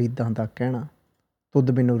 Hal Muridan da Kehna, Tudd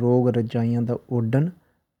Binu Rog Rajaiyan da Uddan,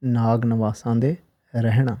 Nag Nawasan de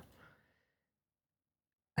Rehna.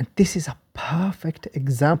 And this is a perfect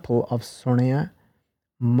example of Suniai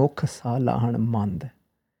Mukh Salahan Mand.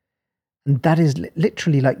 And that is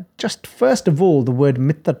literally like, just first of all, the word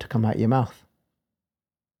mittar to come out your mouth.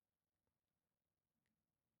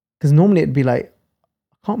 Because normally it'd be like,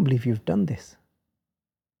 I can't believe you've done this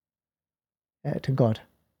to God.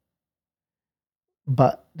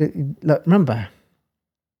 But look, remember,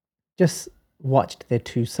 just watched their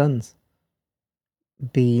two sons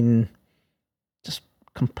being just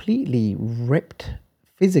completely ripped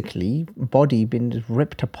physically, body being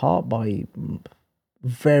ripped apart by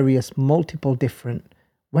various multiple different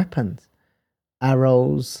weapons,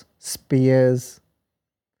 arrows, spears,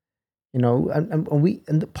 and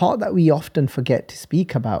the part that we often forget to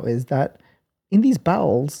speak about is that in these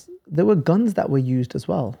battles there were guns that were used as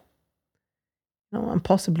well, and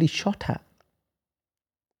possibly shot at.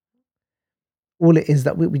 All it is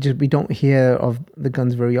that we don't hear of the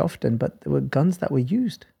guns very often, but there were guns that were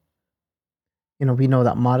used. We know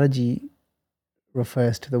that Maharaji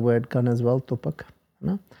refers to the word gun as well, tupak,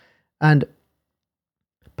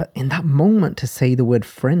 but in that moment to say the word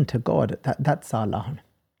friend to God, that's Salahan.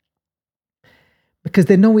 Because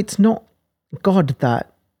they know it's not God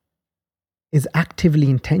that is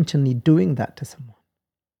actively, intentionally doing that to someone.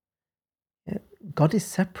 God is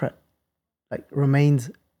separate, like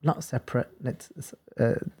remains not separate. Let's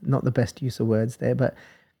not the best use of words there, but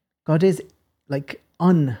God is like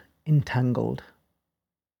unentangled,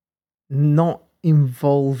 not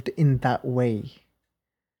involved in that way.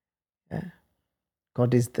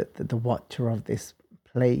 God is the watcher of this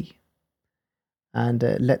play, and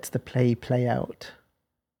lets the play out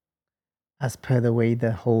as per the way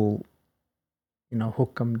the whole,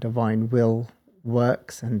 hukam, divine will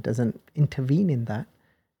works, and doesn't intervene in that,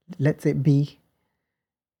 lets it be.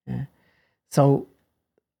 So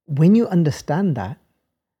when you understand that,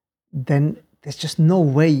 then there's just no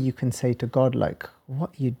way you can say to God, like, what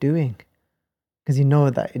are you doing? Because you know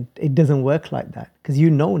that it doesn't work like that, because you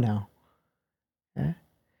know now.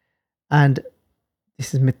 And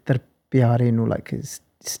this is Mittar Pyare Nu, like, is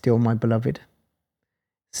still my beloved,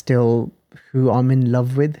 still who I'm in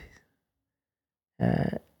love with.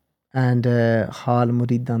 And Hal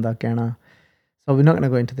Muridan da Kehna. So we're not going to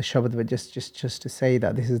go into the Shabad, but just to say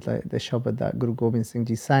that this is like the Shabad that Guru Gobind Singh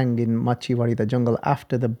Ji sang in Machiwari, the jungle,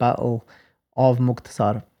 after the battle of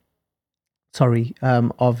Muktasar,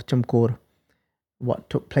 of Chamkaur, what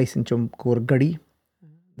took place in Chamkaur Gadi,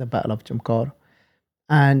 the battle of Chamkaur,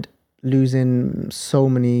 and losing so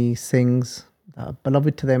many Singhs that are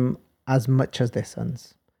beloved to them as much as their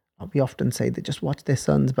sons. We often say they just watch their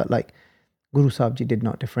sons, but like Guru Sahib Ji did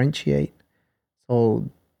not differentiate. So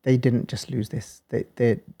they didn't just lose this. They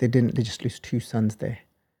just lose two sons there.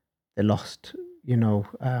 They lost,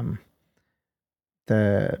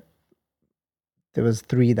 there was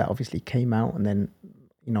three that obviously came out, and then,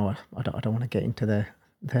 I don't want to get into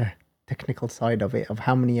the technical side of it, of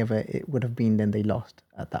how many of it would have been then they lost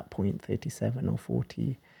at that point, 37 or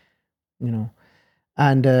 40,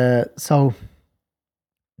 And so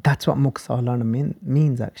that's what Mukh Salahan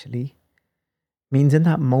means, actually. Means in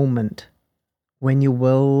that moment when you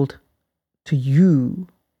willed to you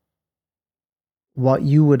what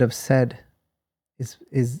you would have said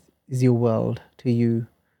is your world to you,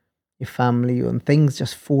 your family, and things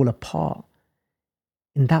just fall apart.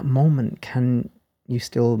 In that moment, can you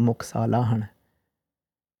still Mukh Salahan?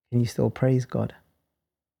 Can you still praise God?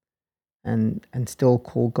 And still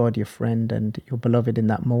call God your friend and your beloved in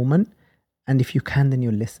that moment? And if you can, then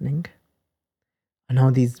you're listening. I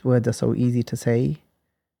know these words are so easy to say,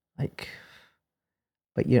 like,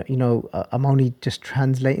 but I'm only just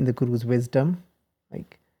translating the Guru's wisdom,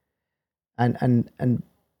 like, and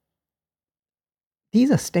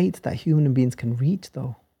these are states that human beings can reach,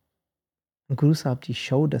 though. And Guru Sahib Ji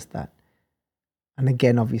showed us that. And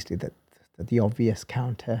again, obviously, the obvious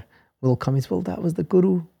counter will come is, well, that was the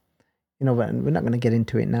Guru. And we're not going to get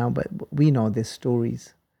into it now, but we know there's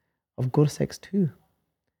stories of Gursikhs too.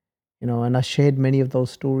 And I shared many of those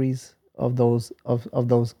stories of those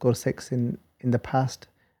Gursikhs in the past.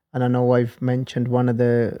 And I know I've mentioned one of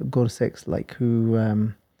the Gursikhs, like who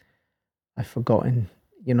I've forgotten,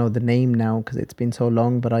 the name now because it's been so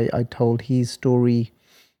long. But I told his story,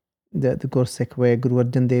 the Gursikh where Guru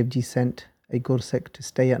Arjan Dev Ji sent a Gursikh to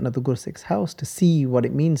stay at another Gursikh's house to see what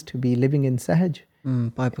it means to be living in Sahaj.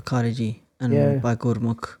 By Pakhariji and by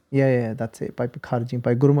Gurmukh. Yeah, that's it. By Pakharji,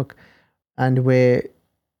 by Gurmukh. And where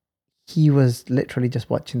he was literally just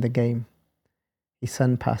watching the game. His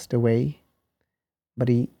son passed away, but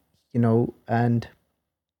he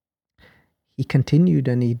continued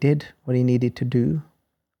and he did what he needed to do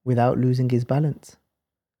without losing his balance.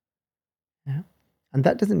 Yeah. And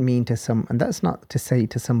that doesn't mean and that's not to say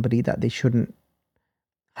to somebody that they shouldn't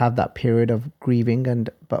have that period of grieving,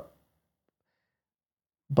 but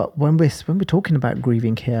when we're talking about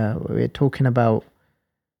grieving here, we're talking about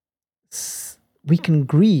we can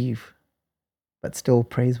grieve but still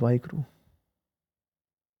praise Waheguru.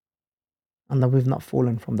 And that we've not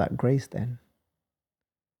fallen from that grace then.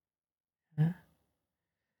 Yeah.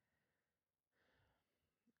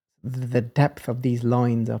 The depth of these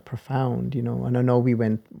lines are profound, and I know we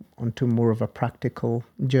went on to more of a practical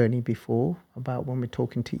journey before about when we're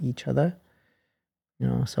talking to each other.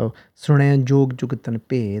 So Suniai Jog Jugatan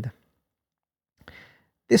Ped.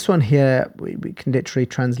 This one here, we can literally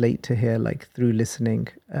translate to here, like through listening,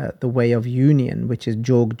 the way of union, which is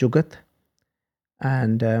Jog Jugat.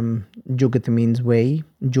 And Jugat means way,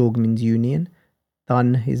 Jog means union.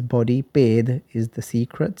 Tan is body, Ped is the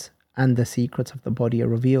secrets, and the secrets of the body are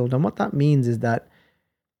revealed. And what that means is that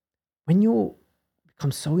when you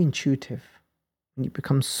become so intuitive, when you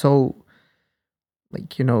become so,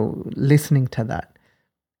 listening to that,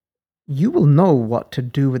 you will know what to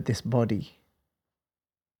do with this body,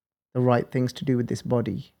 the right things to do with this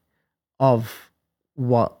body, of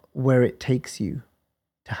where it takes you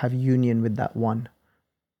to have union with that one.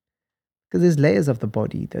 Because there's layers of the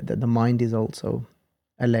body, the mind is also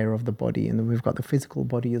a layer of the body, and then we've got the physical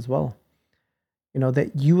body as well.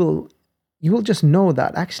 That you will just know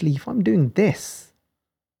that actually if I'm doing this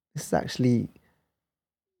is actually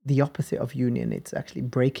the opposite of union. It's actually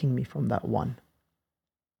breaking me from that one.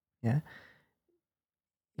 Yeah.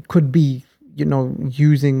 It could be,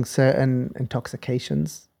 using certain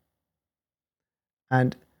intoxications.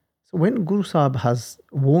 And so when Guru Sahib has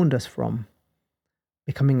warned us from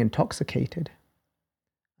becoming intoxicated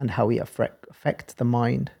and how it affects the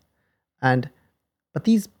mind, but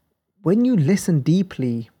when you listen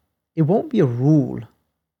deeply, it won't be a rule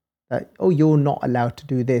that, you're not allowed to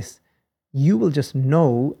do this. You will just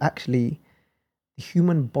know, actually, the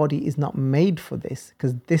human body is not made for this,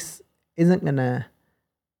 because this isn't going to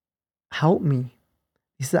help me.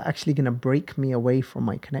 This is actually going to break me away from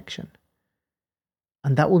my connection.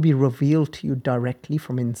 And that will be revealed to you directly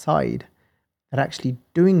from inside, that actually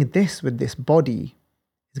doing this with this body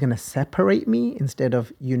is going to separate me instead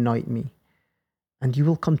of unite me. And you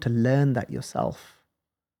will come to learn that yourself.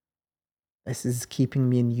 This is keeping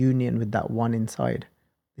me in union with that one inside.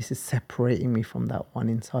 This is separating me from that one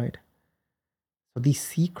inside. So these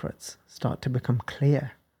secrets start to become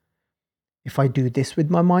clear. If I do this with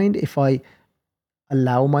my mind, if I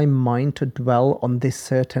allow my mind to dwell on this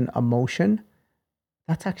certain emotion,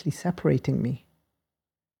 that's actually separating me.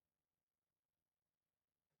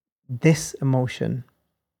 This emotion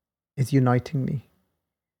is uniting me.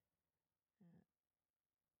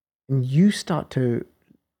 And you start to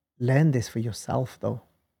learn this for yourself, though.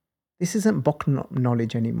 This isn't book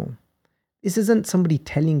knowledge anymore. This isn't somebody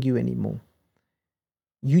telling you anymore.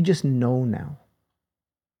 You just know now.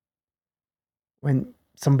 When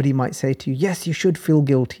somebody might say to you, yes, you should feel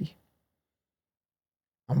guilty.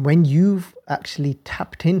 And when you've actually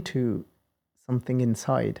tapped into something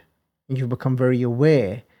inside, and you've become very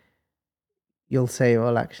aware, you'll say,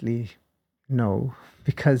 well, actually, no,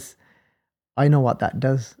 because I know what that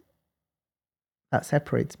does. That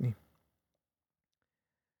separates me.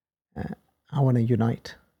 I want to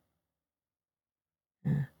unite.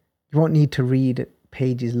 You won't need to read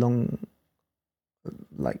pages long,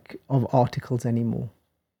 of articles anymore.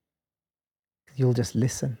 You'll just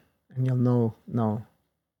listen and you'll know, no.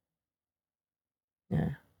 Yeah.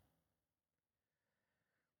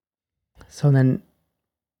 So then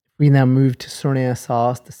we now move to Suniai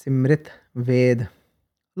Esar, the Simrit Ved. A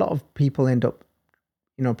lot of people end up,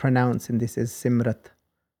 pronouncing this as Simrat,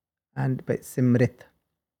 but Simrit.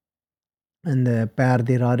 And the Pair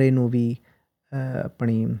de Rare nu vi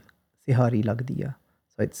apni sihari lagdi hai.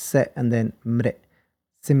 So it's set and then Mrit,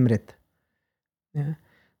 Simrit. Yeah.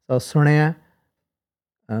 So Suniai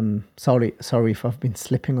Sorry if I've been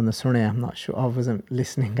slipping on the Suniai. I'm not sure. I wasn't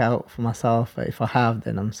listening out for myself. If I have,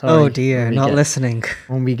 then I'm sorry. Oh dear, not listening.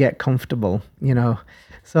 When we get comfortable,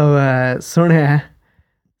 So Suniai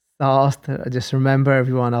asked, I just remember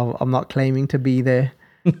everyone, I'm not claiming to be there.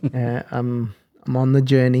 I'm on the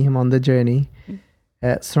journey.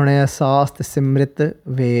 Suniai Sast Simrit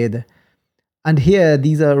Ved. And here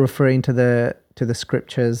these are referring to the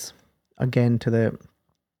scriptures, again to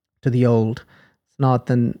the old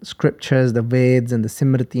Sanatan scriptures, the Veds and the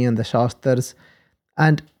Simriti and the Shastras.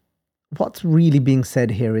 And what's really being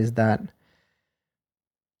said here is that,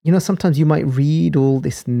 sometimes you might read all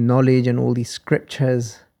this knowledge and all these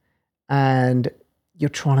scriptures and you're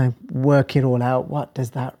trying to work it all out. What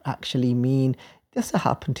does that actually mean? This will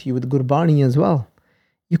happen to you with Gurbani as well.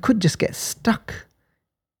 You could just get stuck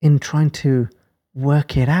in trying to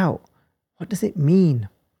work it out. What does it mean?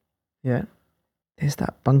 Yeah. There's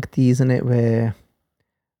that pankti, isn't it, where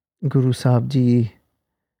Guru Sahib Ji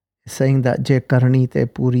is saying that Je karni te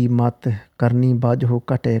puri mat karni baj ho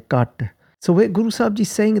kate kat. So where Guru Sahib Ji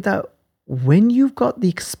is saying that when you've got the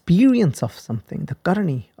experience of something, the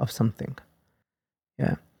karni of something,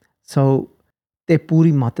 yeah, so te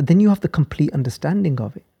puri mat, then you have the complete understanding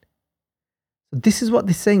of it. So this is what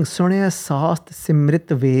they're saying, Suniai Sast Simrit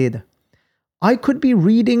Ved. I could be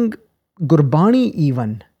reading Gurbani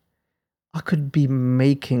even. I could be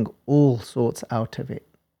making all sorts out of it,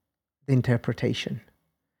 the interpretation,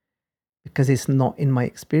 because it's not in my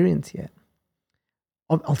experience yet.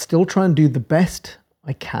 I'll still try and do the best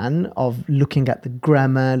I can of looking at the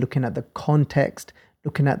grammar, looking at the context,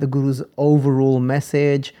 looking at the Guru's overall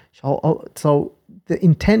message. So the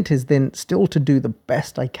intent is then still to do the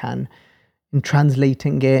best I can in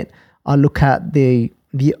translating it. I'll look at the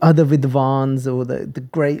other Vidvans or the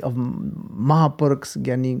great of Mahapurukhs,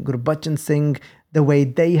 Gyani Gurbachan Singh, the way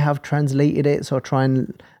they have translated it. So I'll try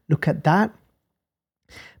and look at that.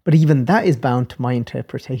 But even that is bound to my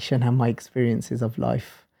interpretation and my experiences of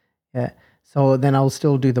life. Yeah. So then I'll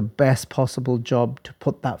still do the best possible job to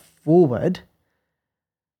put that forward.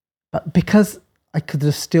 But because I could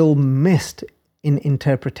have still missed in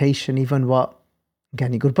interpretation even what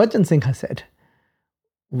Gyani Gurbachan Singh has said,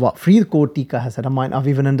 what Faridkot Tika has said, I might not have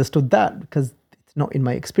even understood that because it's not in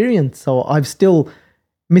my experience. So I've still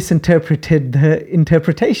misinterpreted the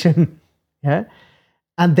interpretation. Yeah.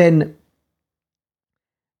 And then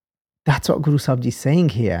that's what Guru Sahib Ji is saying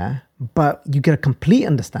here. But you get a complete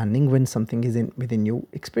understanding when something is within your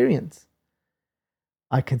experience.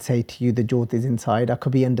 I could say to you the Jyot is inside. I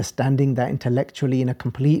could be understanding that intellectually in a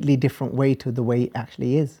completely different way to the way it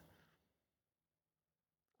actually is.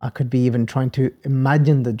 I could be even trying to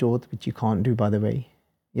imagine the Jyot, which you can't do, by the way.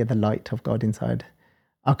 Yeah, the light of God inside.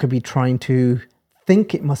 I could be trying to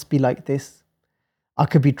think it must be like this. I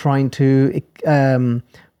could be trying to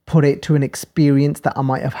put it to an experience that I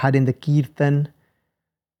might have had in the Kirtan.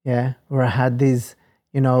 Yeah, where I had these,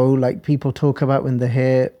 like people talk about when the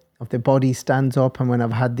hair of the body stands up, and when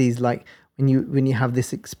I've had these, like when you have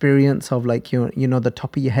this experience of like, the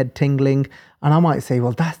top of your head tingling, and I might say,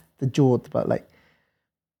 well, that's the Jyot, but like,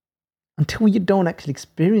 until you don't actually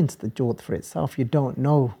experience the Jyot for itself, you don't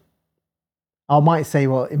know. I might say,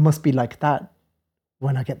 well, it must be like that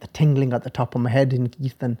when I get the tingling at the top of my head in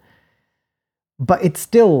Kirtan. But it's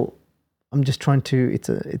still, I'm just trying to, it's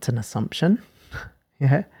an assumption.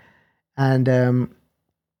 Yeah. And,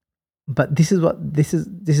 but this is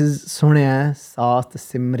Suniai Sast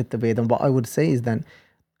Simrit Ved. And what I would say is then,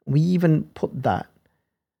 we even put that.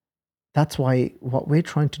 That's why what we're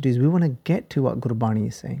trying to do is we want to get to what Gurbani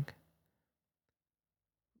is saying.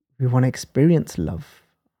 We want to experience love.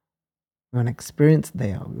 We want to experience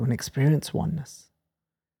Daya. We want to experience oneness.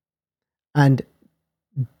 And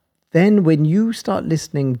then when you start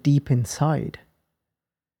listening deep inside,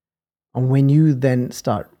 and when you then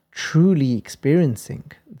start truly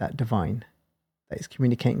experiencing that divine that is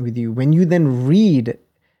communicating with you, when you then read,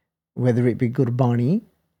 whether it be Gurbani,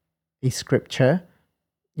 a scripture,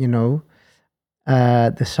 the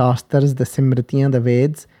Shastras, the Simritiyan, the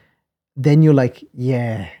Veds, then you're like,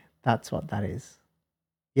 yeah, that's what that is.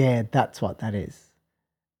 Yeah, that's what that is.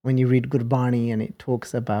 When you read Gurbani and it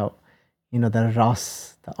talks about, the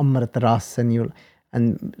ras, the Amrit ras,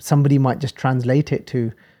 and somebody might just translate it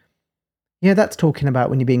to, yeah, that's talking about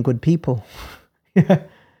when you're being good people. Yeah.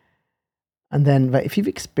 And then, but if you've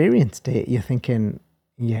experienced it, you're thinking,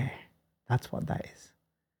 yeah, that's what that is.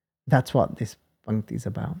 That's what this pankti is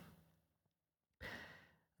about.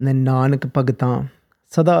 And then Nanak Bhagatan,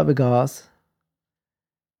 Sada Vigas.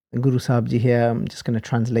 Guru Sahib Ji here, I'm just going to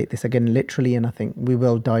translate this again literally, and I think we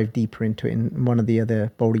will dive deeper into it in one of the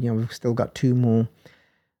other Baudiyas. We've still got two more.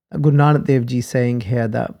 Guru Nanak Dev Ji saying here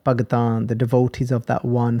that Bhagatan, the devotees of that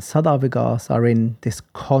one, Sada Vigas, are in this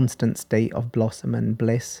constant state of blossom and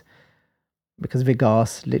bliss. Because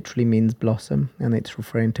Vigas literally means blossom, and it's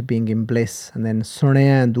referring to being in bliss. And then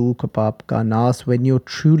Suniai Esar Barma Ind, when you're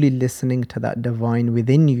truly listening to that divine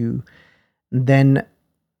within you, then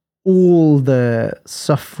all the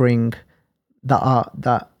suffering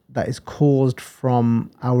that is caused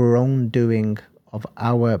from our own doing of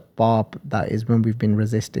our bab, that is when we've been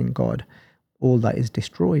resisting God, all that is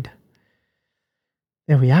destroyed.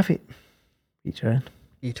 There we have it. Beautiful.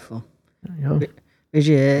 There you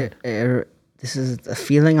Vijay, this is a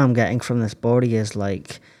feeling I'm getting from this body is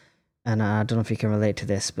like, and I don't know if you can relate to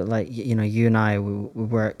this, but like, you know, you and I, we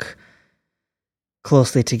work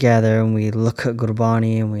closely together and we look at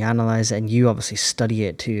Gurbani and we analyze it, and you obviously study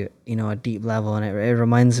it to, you know, a deep level, and it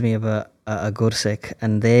reminds me of a Gursikh,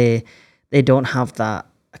 and they don't have that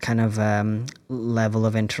kind of level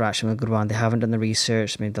of interaction with Gurbani. They haven't done the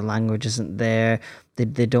research, maybe the language isn't there,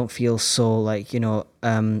 they don't feel so like, you know,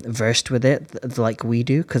 versed with it like we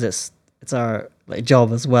do, because it's our like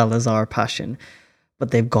job as well as our passion,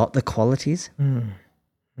 but they've got the qualities.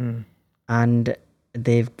 And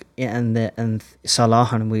they've and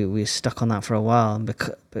Salahan, we stuck on that for a while,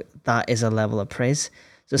 but that is a level of praise.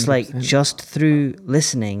 So it's 100%. Like just through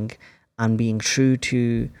listening and being true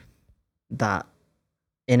to that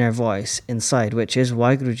inner voice inside, which is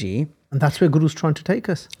Waheguruji. And that's where Guru's trying to take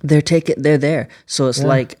us. They're there. So it's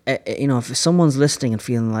like, you know, if someone's listening and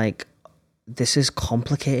feeling like this is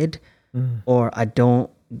complicated, or I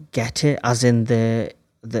don't get it, as in the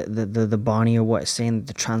Bani or what it's saying,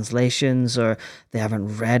 the translations, or they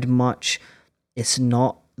haven't read much, it's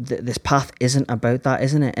not, this path isn't about that,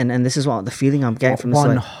 isn't it? And this is what the feeling I'm getting from this.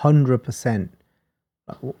 100%.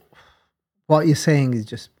 What you're saying is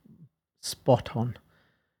just spot on.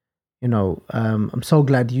 You know, I'm so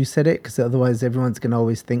glad you said it, because otherwise everyone's going to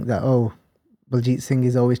always think that, oh, Baljit Singh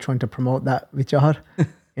is always trying to promote that vichar.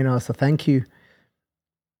 You know, so thank you.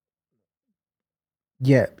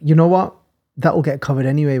 Yeah, you know what? That will get covered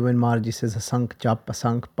anyway when Maharaji says Asang Jap,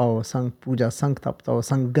 Asang Pao, Asang Puja, Asang Tapta,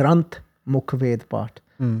 Asang Granth, Mukved Part.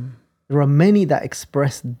 There are many that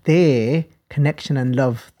express their connection and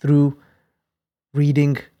love through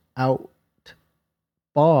reading out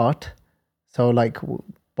Part. So like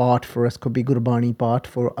Part for us could be Gurbani, Part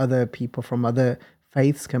for other people from other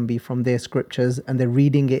faiths can be from their scriptures, and they're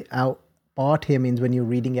reading it out. Part here means when you're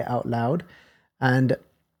reading it out loud, and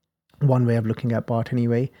one way of looking at Part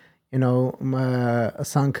anyway, you know,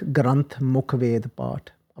 Asank Granth Mukved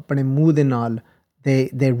Part. Apne muh de naal,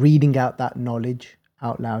 they're reading out that knowledge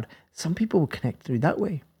out loud. Some people will connect through that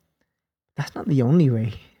way. That's not the only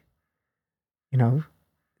way. You know,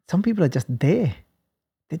 some people are just there.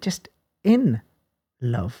 They're just in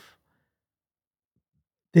love.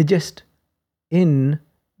 They're just in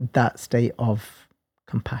that state of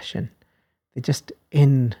compassion. They're just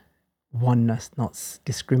in oneness, not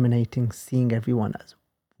discriminating, seeing everyone as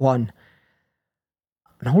one.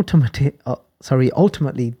 And ultimately,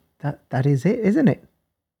 that is it, isn't it?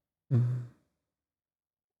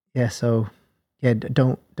 Yeah. So, yeah,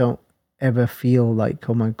 don't ever feel like,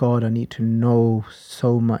 oh my God, I need to know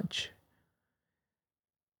so much.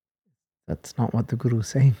 That's not what the Guru's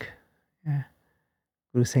saying. Yeah,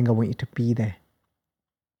 Guru's saying, I want you to be there.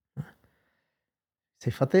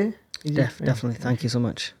 Say Fateh. Definitely. Thank you so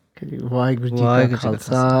much. Waheguruji ka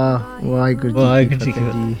Khalsa, Waheguruji ki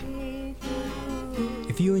Fateh.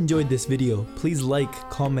 If you enjoyed this video, please like,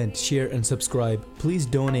 comment, share and subscribe. Please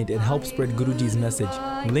donate and help spread Guruji's message.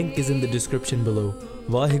 Link is in the description below.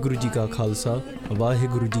 Waheguruji ka Khalsa,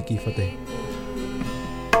 Waheguruji ki Fateh.